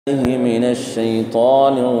من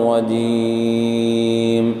الشيطان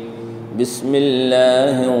الرجيم. بسم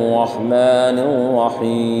الله الرحمن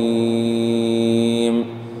الرحيم.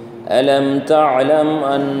 ألم تعلم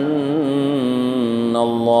أن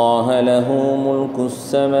الله له ملك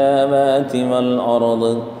السماوات والأرض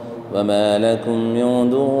وما لكم من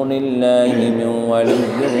دون الله من ولي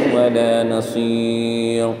ولا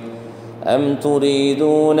نصير. أم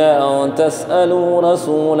تريدون أن تسألوا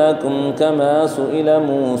رسولكم كما سئل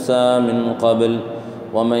موسى من قبل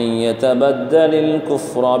ومن يتبدل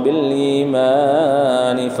الكفر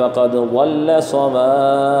بالإيمان فقد ضل سواء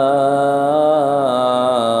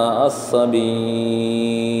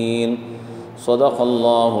السبيل. صدق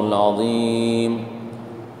الله العظيم.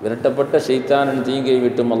 விரட்டப்பட்ட ஷைத்தானின் தீங்கை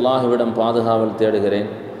விட்டும் அல்லாஹ்விடம் பாதுகாவல்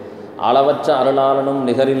தேடுகிறேன். அளவற்ற அருளாளனும்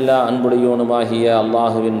நிகரில்லா அன்புடையோனுமாகிய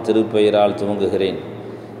அல்லாஹுவின் திருப்பெயரால் துவங்குகிறேன்.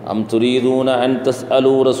 அம் துரீதூன அன்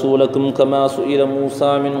தஸ்அலூ ரசூலக்கும் கமா சுஇல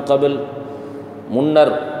மூசா மின் கபில்.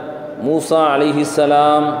 முன்னர் மூசா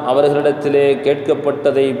அலைஹிஸ்ஸலாம் அவர்களிடத்திலே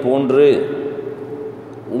கேட்கப்பட்டதை போன்று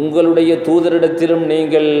உங்களுடைய தூதரிடத்திலும்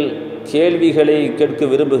நீங்கள் கேள்விகளை கேட்க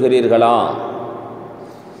விரும்புகிறீர்களா?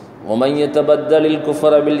 وَمَنْ يَتَبَدَّلِ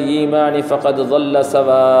الْكُفْرَ بِالْإِيمَانِ فَقَدْ ضَلَّ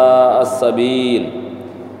سَوَاءَ السَّبِيلِ.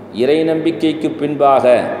 இறை நம்பிக்கைக்கு பின்பாக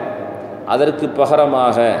அதற்கு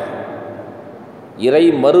பகரமாக இறை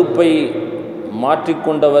மறுப்பை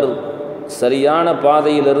மாற்றிக்கொண்டவர் சரியான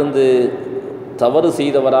பாதையிலிருந்து தவறு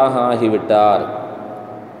செய்தவராக ஆகிவிட்டார்.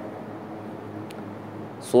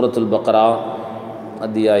 சூரத்துல் பக்ரா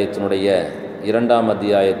அத்தியாயத்தினுடைய 2ஆம்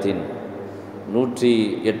அத்தியாயத்தின்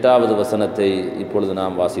 108வது வசனத்தை இப்பொழுது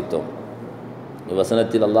நாம் வாசித்தோம்.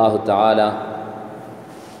 இவ்வசனத்தில் அல்லாஹு தஆலா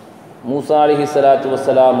மூசா அலைஹிஸ்ஸலாத்து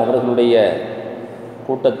வஸ்ஸலாம் அவர்களுடைய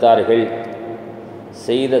கூட்டத்தார்கள்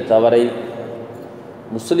செய்த தவறை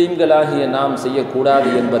முஸ்லிம்களாகிய நாம் செய்யக்கூடாது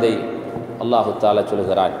என்பதை அல்லாஹு தஆலா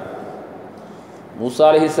சொல்கிறான். மூசா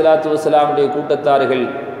அலைஹிஸ்ஸலாத்து வஸ்ஸலாமுடைய கூட்டத்தார்கள்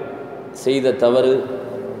செய்த தவறு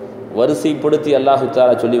வரிசைப்படுத்தி அல்லாஹு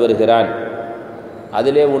தஆலா சொல்லி வருகிறான்.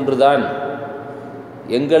 அதிலே ஒன்றுதான்,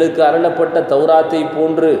 எங்களுக்கு அருளப்பட்ட தௌராத்தை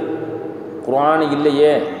போன்று குர்ஆன்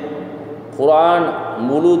இல்லையே, குர்ஆன்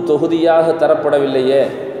முழு தொகுதியாக தரப்படவில்லையே,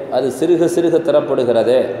 அது சிறுக சிறுக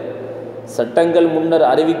தரப்படுகிறதே, சட்டங்கள் முன்னர்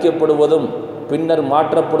அறிவிக்கப்படுவதும் பின்னர்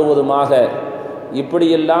மாற்றப்படுவதுமாக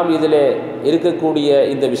இப்படியெல்லாம் இதில் இருக்கக்கூடிய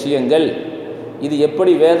இந்த விஷயங்கள் இது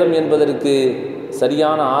எப்படி வேதம் என்பதற்கு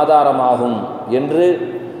சரியான ஆதாரமாகும் என்று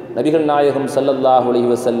நபிகள் நாயகம் ஸல்லல்லாஹு அலைஹி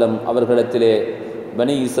வஸல்லம் அவர்களிடத்திலே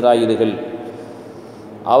பனி இஸ்ராயீல்கள்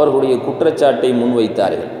அவர்களுடைய குற்றச்சாட்டை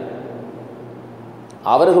முன்வைத்தார்கள்.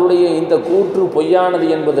 அவர்களுடைய இந்த கூற்று பொய்யானது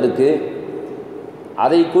என்பதற்கு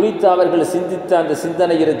அதை குறித்து அவர்கள் சிந்தித்த அந்த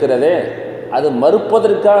சிந்தனை இருக்கிறதே, அது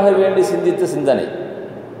மறுப்பதற்காக வேண்டி சிந்தித்த சிந்தனை.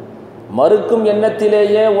 மறுக்கும்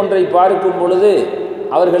எண்ணத்திலேயே ஒன்றை பார்க்கும் பொழுது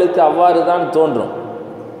அவர்களுக்கு அவ்வாறு தான் தோன்றும்.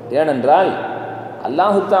 ஏனென்றால்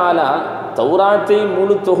அல்லாஹு தஆலா தௌராத்தை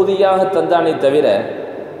முழு தொகுதியாக தந்தானே தவிர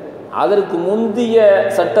அதற்கு முந்திய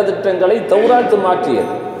சட்டதிட்டங்களை தௌராத்து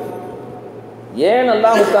மாற்றியது. ஏன்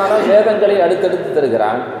அல்லாஹு தஆலா வேதங்களை அடுத்தடுத்து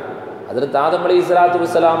தருகிறான்? ஹஜ்ரத் ஆதம் அலைஹிஸ்ஸலாத்து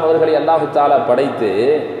வஸ்ஸலாம் அவர்களை அல்லாஹு தஆலா படைத்து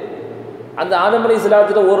அந்த ஆதம்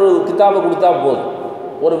அலைஹிஸ்ஸலாத்துக்கு ஒரு கிதாபை கொடுத்தா போதும்,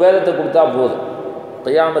 ஒரு வேதத்தை கொடுத்தா போதும்,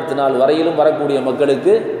 கியாமத் நாள் வரையிலும் வரக்கூடிய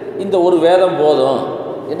மக்களுக்கு இந்த ஒரு வேதம் போதும்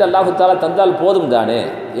என்று அல்லாஹு தஆலா தந்தால் போதும் தானே.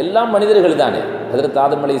 எல்லாம் மனிதர்கள் தானே. ஹஜ்ரத்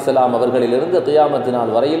ஆதம் அலைஹிஸ்ஸலாம் அவர்களிலிருந்து கியாமத்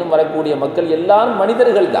நாள் வரையிலும் வரக்கூடிய மக்கள் எல்லாரும்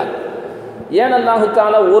மனிதர்கள் தான். ஏன் அல்லாஹு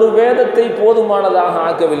தஆலா ஒரு வேதத்தை போதுமானதாக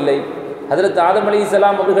ஆக்கவில்லை? ஹஜ்ரத் ஆதம்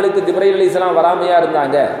அலைஹிஸ்ஸலாம் அவர்களுக்கு ஜிப்ரீல் அலைஹிஸ்ஸலாம் வராமையா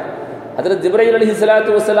இருந்தாங்க? ஹஜ்ரத் ஜிப்ரீல்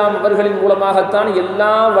அலைஹிஸ்ஸலாத்து வஸ்ஸலாம் அவர்களின் மூலமாகத்தான்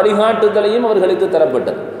எல்லா வழிகாட்டுதலையும் அவர்களுக்கு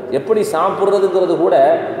தரப்பட்டது. எப்படி சாப்பிட்றதுங்கிறது கூட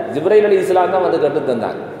ஜிப்ரீல் அலைஹிஸ்ஸலாம் தான் வந்து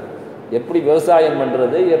கற்றுத்தந்தாங்க. எப்படி விவசாயம்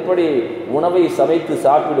பண்ணுறது, எப்படி உணவை சமைத்து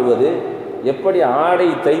சாப்பிடுவது, எப்படி ஆடை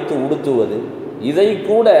தைத்து உடுத்துவது, இதை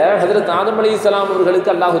கூட ஹஜ்ரத் ஆதம் அலைஹிஸ்ஸலாம் அவர்களுக்கு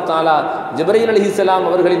அல்லாஹு தஆலா ஜிப்ரீல் அலைஹிஸ்ஸலாம்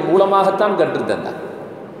அவர்களின் மூலமாகத்தான் கற்றுத்தந்தார்.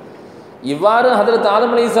 இவ்வாறு ஹஜ்ரத்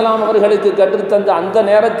ஆதம் அலைஹிஸ்ஸலாம் அவர்களுக்கு கற்றுத்தந்த அந்த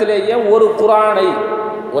நேரத்திலேயே ஒரு குர்ஆனை,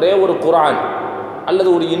 ஒரே ஒரு குர்ஆன் அல்லது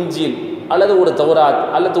ஒரு இன்ஜீல் அல்லது ஒரு தௌராத்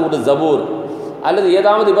அல்லது ஒரு ஜபூர் அல்லது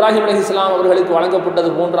ஏதாவது இப்ராஹிம் அலைஹிஸ்ஸலாம் அவர்களுக்கு வழங்கப்பட்டது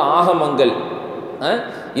போன்ற ஆகமங்கள்,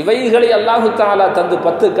 இவைகளை அல்லாஹு தஆலா தந்து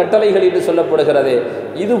 10 கட்டளைகள் என்று சொல்லப்படுகிறது.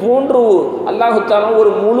 இது போன்று அல்லாஹு தஆலா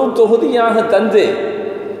ஒரு முழு தொகுதியாக தந்து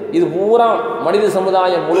இது பூரா மனித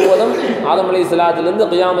சமுதாயம் முழுவதும் ஆதம் அலைஹிஸ்ஸலாத்திலிருந்து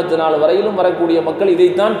கியாமத் நாள் வரையிலும் வரக்கூடிய மக்கள்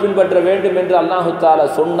இதைத்தான் பின்பற்ற வேண்டும் என்று அல்லாஹு தஆலா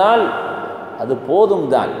சொன்னால் அது போதும்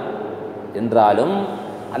தான். என்றாலும்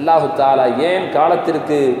அல்லாஹு தஆலா ஏன்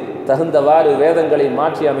காலத்திற்கு தகுந்தவாறு வேதங்களை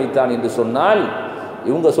மாற்றி அமைத்தான் என்று சொன்னால்,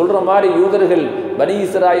 இவங்க சொல்கிற மாதிரி யூதர்கள் பனி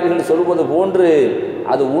இஸ்ராயீல்கள் சொல்வது போன்று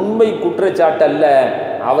அது உண்மை குற்றச்சாட்டு அல்ல,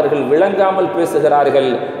 அவர்கள் விளங்காமல் பேசுகிறார்கள்.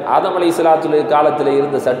 ஆதம் அலைஹிஸ்ஸலாத்துடைய காலத்தில்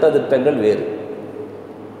இருந்த சட்டதிட்டங்கள் வேறு.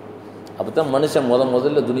 அப்போதான் மனுஷன்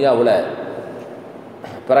முதல்ல துனியாவில்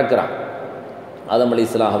பிறக்கிறான். ஆதம்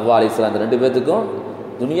அலைஹிஸ்ஸலாம், ஹவ்வா அலைஹிஸ்ஸலாம், இந்த 2 பேர்த்துக்கும்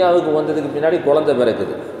துனியாவுக்கு வந்ததுக்கு பின்னாடி குழந்தை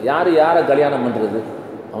பிறக்குது. யாரை கல்யாணம் பண்ணுறது?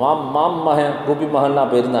 மகன் குப்பி மகன்லாம்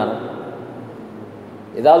அப்போ இருந்தானோ.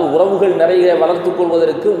 ஏதாவது உறவுகள் நிறைய வளர்த்து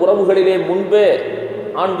கொள்வதற்கு உறவுகளிலே முன்பே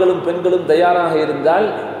ஆண்களும் பெண்களும் தயாராக இருந்தால்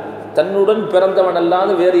தன்னுடன் பிறந்தவன்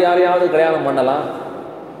அல்லாது வேறு யாரையாவது கல்யாணம் பண்ணலாம்.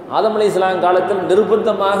 ஆதம் அலைஹிஸ்ஸலாம் காலத்தில்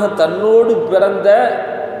நிர்பந்தமாக தன்னோடு பிறந்த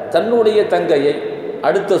தன்னுடைய தங்கையை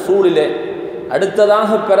அடுத்ததாக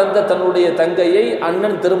பிறந்த தன்னுடைய தங்கையை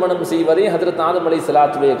அண்ணன் திருமணம் செய்வதை ஹஜ்ரத் ஆதம்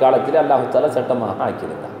அலைஹிஸ்ஸலாத்துடைய காலத்திலே அல்லாஹ் தஆலா சட்டமாக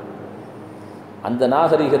ஆக்கியிருந்தார். அந்த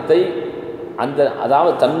நாகரிகத்தை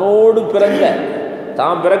அதாவது தன்னோடு பிறந்த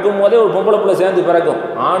தாம் பிறக்கும் போதே ஒரு பொம்பளை பிள்ளை சேர்ந்து பிறக்கும்.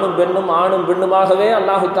 ஆணும் பெண்ணுமாகவே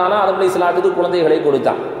அல்லாஹ் தஆலா ஆதம் அலைஹிஸ்ஸலாத்துக்கு குழந்தைகளை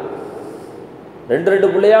கொடுத்தான். 2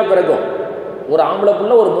 பிள்ளையாக பிறக்கும். ஒரு ஆம்பளை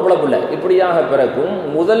பிள்ளை, ஒரு பொம்பளை பிள்ளை, இப்படியாக பிறக்கும்.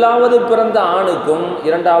 முதலாவது பிறந்த ஆணுக்கும்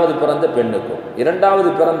இரண்டாவது பிறந்த பெண்ணுக்கும், இரண்டாவது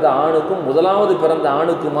பிறந்த ஆணுக்கும் முதலாவது பிறந்த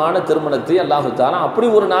ஆணுக்குமான திருமணத்தை அல்லாஹ் தஆலா அப்படி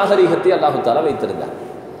ஒரு நாகரிகத்தை அல்லாஹ் தஆலா வைத்திருந்தார்.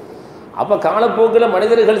 அப்போ காலப்போக்கில்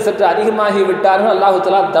மனிதர்கள் சற்று அதிகமாகி விட்டார்கள். அல்லாஹ்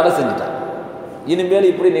தஆலா தடை செஞ்சிட்டார். இனிமேல்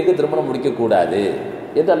இப்படி நீங்கள் திருமணம் முடிக்கக்கூடாது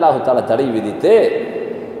என்று அல்லாஹ் தஆலா தடை விதித்து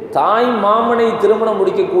தாய் மாமனை திருமணம்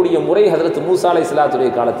முடிக்கக்கூடிய முறை ஹஜ்ரத் மூசா அலைஹிஸ்ஸலாத்துடைய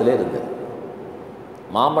காலத்திலே இருந்தது.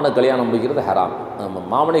 மாமனை கல்யாணம் முடிக்கிறது ஹராம்,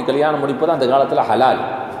 மாமனை கல்யாணம் முடிப்பது அந்த காலத்தில் ஹலால்.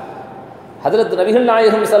 ஹஜ்ரத் நபிகள்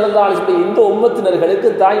நாயகம் ஸல்லல்லாஹு அலைஹி வஸல்லம் இந்த உம்மத்தினர்களுக்கு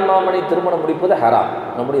தாய் மாமனை திருமணம் முடிப்பது ஹராம்.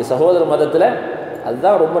 நம்முடைய சகோதர மதத்தில்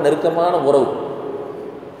அதுதான் ரொம்ப நெருக்கமான உறவு.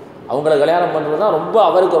 அவங்கள கல்யாணம் பண்ணுறது தான் ரொம்ப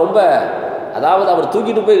அவருக்கு ரொம்ப, அதாவது அவர்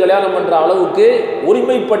தூக்கிட்டு போய் கல்யாணம் பண்ணுற அளவுக்கு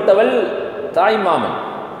உரிமைப்பட்டவள் தாய் மாமன்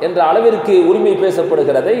என்ற அளவிற்கு உரிமை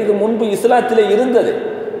பேசப்படுகிறது. இது முன்பு இஸ்லாத்திலே இருந்தது.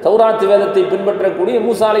 தௌராத் வேதத்தை பின்பற்றக்கூடிய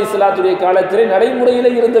மூசா அலைஹிஸ்ஸலாத்துடைய காலத்திலே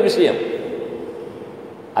நடைமுறையிலே இருந்த விஷயம்.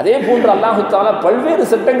 அதே போன்று அல்லாஹு தஆலா பல்வேறு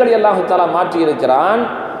சட்டங்களை அல்லாஹு தஆலா மாற்றி இருக்கிறான்.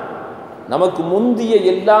 நமக்கு முந்திய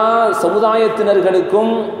எல்லா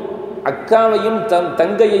சமுதாயத்தினர்களுக்கும் அக்காவையும்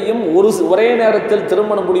தங்கையையும் ஒரே நேரத்தில்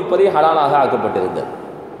திருமணம் முடிப்பதே ஹலாலாக ஆக்கப்பட்டிருந்தது.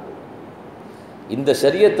 இந்த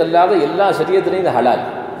ஷரியத் அல்லாத எல்லா ஷரியத்திலையும் இது ஹலால்.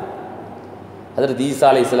 ஹஜ்ரத் ஈசா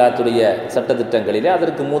அலைஹிஸ்ஸலாத்துடைய சட்டத்திட்டங்களிலே,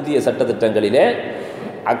 அதற்கு முந்திய சட்டத்திட்டங்களிலே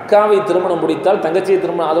அக்காவை திருமணம் முடித்தால் தங்கச்சியை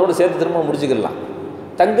திருமணம் அதோடு சேர்த்து திருமணம் முடிச்சுக்கலாம்.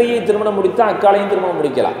 தங்கையை திருமணம் முடித்தால் அக்காளையும் திருமணம்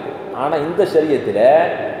முடிக்கலாம். ஆனால் இந்த ஷரியத்தில்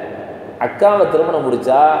அக்காவை திருமணம்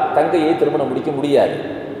முடித்தா தங்கையை திருமணம் முடிக்க முடியாது.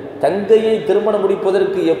 தங்கையை திருமணம்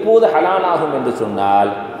முடிப்பதற்கு எப்போது ஹலால் ஆகும் என்று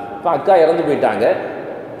சொன்னால், இப்போ அக்கா இறந்து போயிட்டாங்க,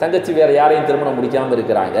 தங்கச்சி வேறு யாரையும் திருமணம் முடிக்காமல்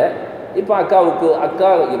இருக்கிறாங்க. இப்போ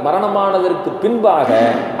அக்கா மரணமானதற்கு பின்பாக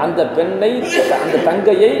அந்த பெண்ணை, அந்த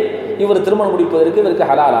தங்கையை இவர் திருமணம் முடிப்பதற்கு இவருக்கு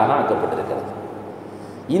ஹலாலாக ஆக்கப்பட்டிருக்கிறது.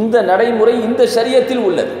 இந்த நடைமுறை இந்த ஷரியத்தில்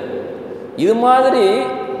உள்ளது. இது மாதிரி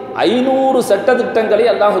 500 சட்டத்திட்டங்களை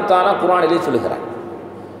அல்லாஹ் தஆலா குர்ஆனிலே சொல்கிறார்.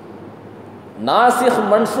 நாசிஹ்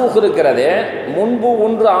மன்சூக் இருக்கிறதே, முன்பு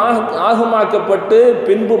ஒன்று ஆகுமாக்கப்பட்டு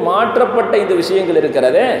பின்பு மாற்றப்பட்ட இந்த விஷயங்கள்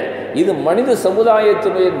இருக்கிறதே, இது மனித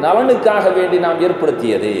சமுதாயத்தினுடைய நலனுக்காக வேண்டி நாம்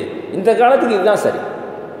ஏற்படுத்தியது. இந்த காலத்துக்கு இதுதான் சரி.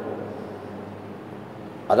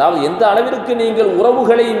 அதாவது எந்த அளவிற்கு நீங்கள்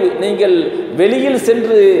உறவுகளை நீங்கள் வெளியில்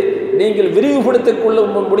சென்று நீங்கள் விரிவுபடுத்திக் கொள்ள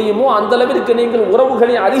முடியுமோ அந்த அளவிற்கு நீங்கள்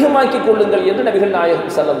உறவுகளை அதிகமாக்கி கொள்ளுங்கள் என்று நபிகள்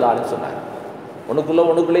நாயகம் ஸல்லல்லாஹு அலைஹி சொன்னார்.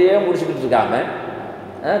 ஒன்றுக்குள்ளேயே முடிச்சுக்கிட்டு இருக்காம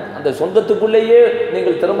அந்த சொந்தத்துக்குள்ளேயே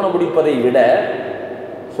நீங்கள் திருமணம் முடிப்பதை விட,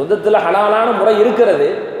 சொந்தத்தில் ஹலாலான முறை இருக்கிறது,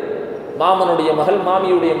 மாமனுடைய மகள்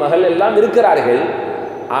மாமியுடைய மகள் எல்லாம் இருக்கிறார்கள்.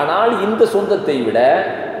 ஆனால் இந்த சொந்தத்தை விட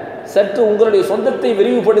சற்று உங்களுடைய சொந்தத்தை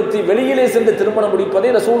விரிவுபடுத்தி வெளியிலே சென்று திருமணம் முடிப்பதை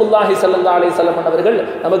ரசூலுல்லாஹி ஸல்லல்லாஹு அலைஹி வஸல்லம் அவர்கள்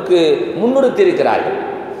நமக்கு முன்னிறுத்தி இருக்கிறார்கள்.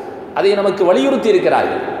 அதை நமக்கு வலியுறுத்தி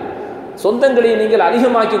இருக்கிறார்கள். சொந்தங்களை நீங்கள்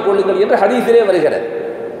அதிகமாக்கிக் கொள்ளுங்கள் என்று ஹதீஸிலே வருகிறது.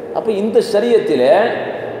 அப்போ இந்த ஷரியத்தில்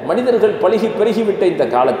மனிதர்கள் பெருகிவிட்ட இந்த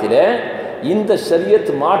காலத்தில் இந்த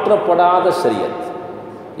ஷரியத் மாற்றப்படாத ஷரியத்.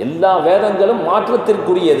 எல்லா வேதங்களும்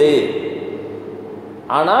மாற்றத்திற்குரியது.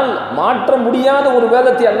 ஆனால் மாற்ற முடியாத ஒரு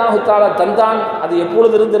வேதத்தை அல்லாஹ் தஆலா தந்தான். அது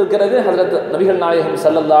எப்பொழுது இருந்திருக்கிறது? ஹஜ்ரத் நபிகள் நாயகம்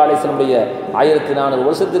ஸல்லல்லாஹு அலைஹி வஸல்லம் 1400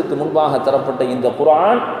 வருஷத்திற்கு முன்பாக தரப்பட்ட இந்த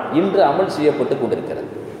குர்ஆன் இன்று அமல் செய்யப்பட்டு கொண்டிருக்கிறது.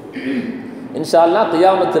 இன்ஷா அல்லாஹ்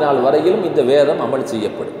கியாமத் நாள் வரையிலும் இந்த வேதம் அமல்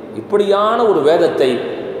செய்யப்படும். இப்படியான ஒரு வேதத்தை,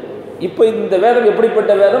 இப்போ இந்த வேதம்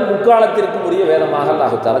எப்படிப்பட்ட வேதம்? முக்காலத்திற்கு உரிய வேதமாக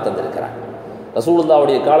அல்லாஹ் தஆலா தந்திருக்கிறார்.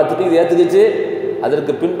 ரசூலுல்லாஹ்வுடைய காலத்துக்கு இது ஏற்றுக்குச்சு.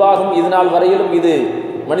 அதற்கு பின்பாகும் இது நாள் வரையிலும் இது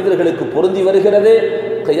மனிதர்களுக்கு பொருந்தி வருகிறது.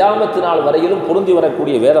 கியாமத் நாள் வரையிலும் பொருந்தி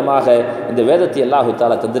வரக்கூடிய வேதமாக இந்த வேதத்தை அல்லாஹு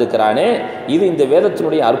தஆலா தந்திருக்கிறானே, இது இந்த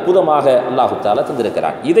வேதத்தினுடைய அற்புதமாக அல்லாஹு தஆலா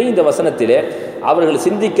தந்திருக்கிறான். இதை இந்த வசனத்திலே அவர்கள்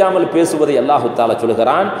சிந்திக்காமல் பேசுவதை அல்லாஹு தஆலா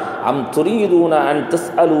சொல்கிறான். அம் துரீதுன அன்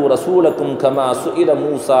தஸ்அலு ரசூலக்கும் கமா சுஇல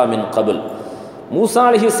மூசா மின் கபுல். மூசா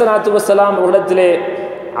அலைஹிஸ்ஸலாத்து வஸ்ஸலாம் அவரிடத்திலே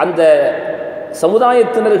அந்த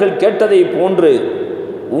சமுதாயத்தினர்கள் கேட்டதை போன்று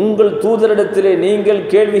உங்கள் தூதரிடத்திலே நீங்கள்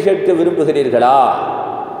கேள்வி கேட்க விரும்புகிறீர்களா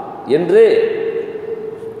என்று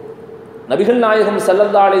நபிகள் நாயகம்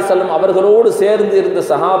ஸல்லல்லாஹு அலைஹி வஸல்லம் அவர்களோடு சேர்ந்து இருந்த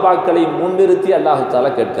சஹாபாக்களை முன்னிறுத்தி அல்லாஹ்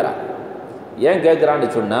தஆலா கேட்கிறான். ஏன் கேட்குறான்னு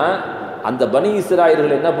சொன்னால், அந்த பனி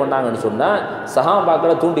இஸ்ராயல்கள் என்ன பண்ணாங்கன்னு சொன்னால்,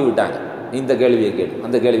 சஹாபாக்களை தூண்டி விட்டாங்க. இந்த கேள்வியை கேளு,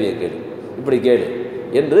 அந்த கேள்வியை கேளு, இப்படி கேளு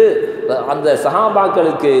என்று அந்த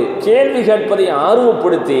சஹாபாக்களுக்கு கேள்வி கேட்பதை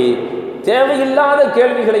ஆர்வப்படுத்தி தேவையில்லாத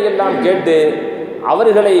கேள்விகளை எல்லாம் கேட்டு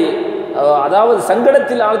அவர்களை அதாவது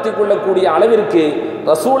சங்கடத்தில் ஆழ்த்திக் கொள்ளக்கூடிய அளவிற்கு,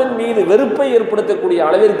 ரசூலின் மீது வெறுப்பை ஏற்படுத்தக்கூடிய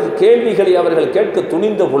அளவிற்கு கேள்விகளை அவர்கள் கேட்க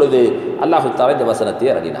துணிந்த பொழுது அல்லாஹு தஆலா இந்த வசனத்தை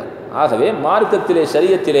அருளினான். ஆகவே மார்க்கத்திலே,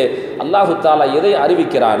 ஷரியத்திலே அல்லாஹு தஆலா எதை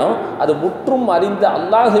அறிவிக்கிறானோ அது முற்றும் அறிந்த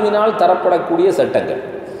அல்லாஹுவினால் தரப்படக்கூடிய சட்டங்கள்.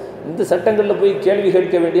 இந்த சட்டங்களில் போய் கேள்வி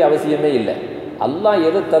கேட்க வேண்டிய அவசியமே இல்லை. அல்லாஹ்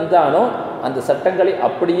எதை தந்தானோ அந்த சட்டங்களை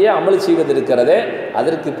அப்படியே அமல் செய்வது இருக்கிறதே,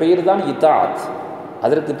 அதற்கு பெயர் தான் இத்தாஅத்,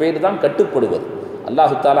 அதற்கு பெயர் தான் கட்டுப்படுவது.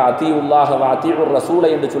 அல்லாஹு தஆலா அத்தீஉல்லாஹ வ அத்தீஉர் ரசூல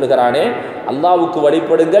என்று சொல்கிறானே, அல்லாஹ்வுக்கு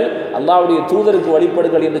வழிபடுங்கள், அல்லாஹ்வுடைய தூதருக்கு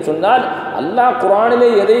வழிபடுங்கள் என்று சொன்னால், அல்லாஹ் குர்ஆனிலே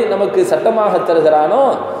எதை நமக்கு சட்டமாக தருகிறானோ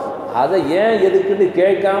அதை ஏன் எதுக்குன்னு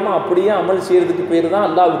கேட்காம அப்படியே அமல் செய்யறதுக்கு பேர் தான்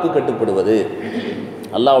அல்லாஹ்வுக்கு கட்டுப்படுவது,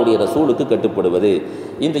 அல்லாஹ்வுடைய ரசூலுக்கு கட்டுப்படுவது.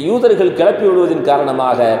 இந்த யூதர்கள் கிளப்பி விடுவதன்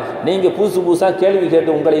காரணமாக நீங்கள் புதுசாக கேள்வி கேட்டு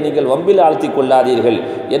உங்களை நீங்கள் வம்பில் ஆழ்த்தி கொள்ளாதீர்கள்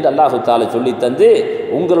என்று அல்லாஹு தஆலா சொல்லி தந்து,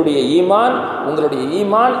 உங்களுடைய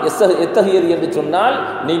ஈமான் எத்தகையது என்று சொன்னால்,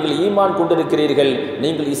 நீங்கள் ஈமான் கொண்டிருக்கிறீர்கள்,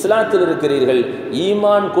 நீங்கள் இஸ்லாத்தில் இருக்கிறீர்கள்.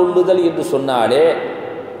 ஈமான் கொள்ளுதல் என்று சொன்னாலே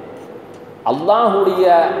அல்லாஹுடைய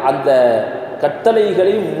அந்த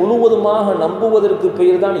கட்டளைகளை முழுவதுமாக நம்புவதற்கு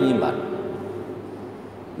பெயர் தான் ஈமான்.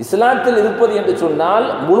 இஸ்லாத்தில் இருப்பது என்று சொன்னால்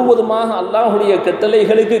முழுவதுமாக அல்லாஹுடைய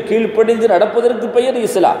கட்டளைகளுக்கு கீழ்ப்படிந்து நடப்பதற்கு பெயர்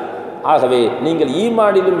இஸ்லாம். ஆகவே நீங்கள்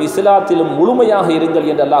ஈமானிலும் இஸ்லாத்திலும் முழுமையாக இருங்கள்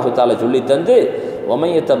என்று அல்லாஹு தஆலா சொல்லி தந்து,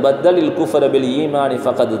 வமன் யதபத்தலில் குஃப்ர பில் ஈமானி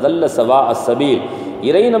ஃபகத் தல்ல ஸவாஅ ஸபீல்,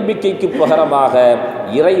 இறை நம்பிக்கைக்கு பகரமாக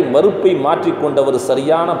இறை மறுப்பை மாற்றிக்கொண்டவர்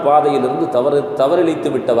சரியான பாதையிலிருந்து தவறிழைத்து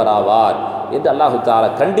விட்டவராவார் என்று அல்லாஹு தஆலா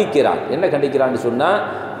கண்டிக்கிறான். என்ன கண்டிக்கிறான்னு சொன்னால்,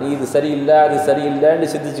 நீ இது சரியில்லை அது சரியில்லைன்னு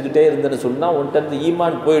சிந்திச்சுக்கிட்டே இருந்தேன்னு சொன்னால் உன்கிட்ட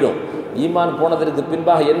ஈமான் போயிடும். ஈமான் போனதற்கு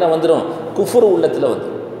பின்பாக என்ன வந்துடும்? குஃப்ர் உள்ளத்தில்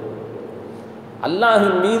வந்துடும்.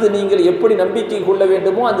 அல்லாஹின் மீது நீங்கள் எப்படி நம்பிக்கை கொள்ள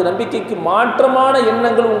வேண்டுமோ அந்த நம்பிக்கைக்கு மாற்றமான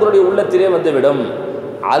எண்ணங்கள் உங்களுடைய உள்ளத்திலே வந்துவிடும்.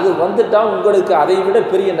 அது வந்துட்டால் உங்களுக்கு அதை விட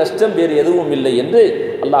பெரிய நஷ்டம் வேறு எதுவும் இல்லை என்று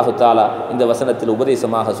அல்லாஹு தஆலா இந்த வசனத்தில்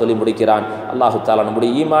உபதேசமாக சொல்லி முடிக்கிறான். அல்லாஹு தஆலா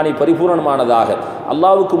நம்முடைய ஈமானை பரிபூர்ணமானதாக,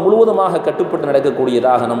 அல்லாஹ்வுக்கு முழுவதுமாக கட்டுப்பட்டு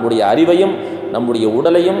நடக்கக்கூடியதாக நம்முடைய அறிவையும் நம்முடைய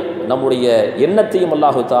உடலையும் நம்முடைய எண்ணத்தையும்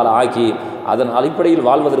அல்லாஹு தஆலா ஆக்கி அதன் அடிப்படையில்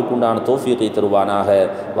வாழ்வதற்குண்டான தௌஃபீகை தருவானாக.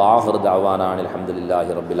 வ ஆகிரு தஅவானா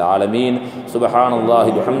அல்ஹம்துலில்லாஹி ரப்பில் ஆலமீன்.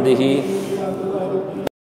 சுப்ஹானல்லாஹி வபிஹம்திஹி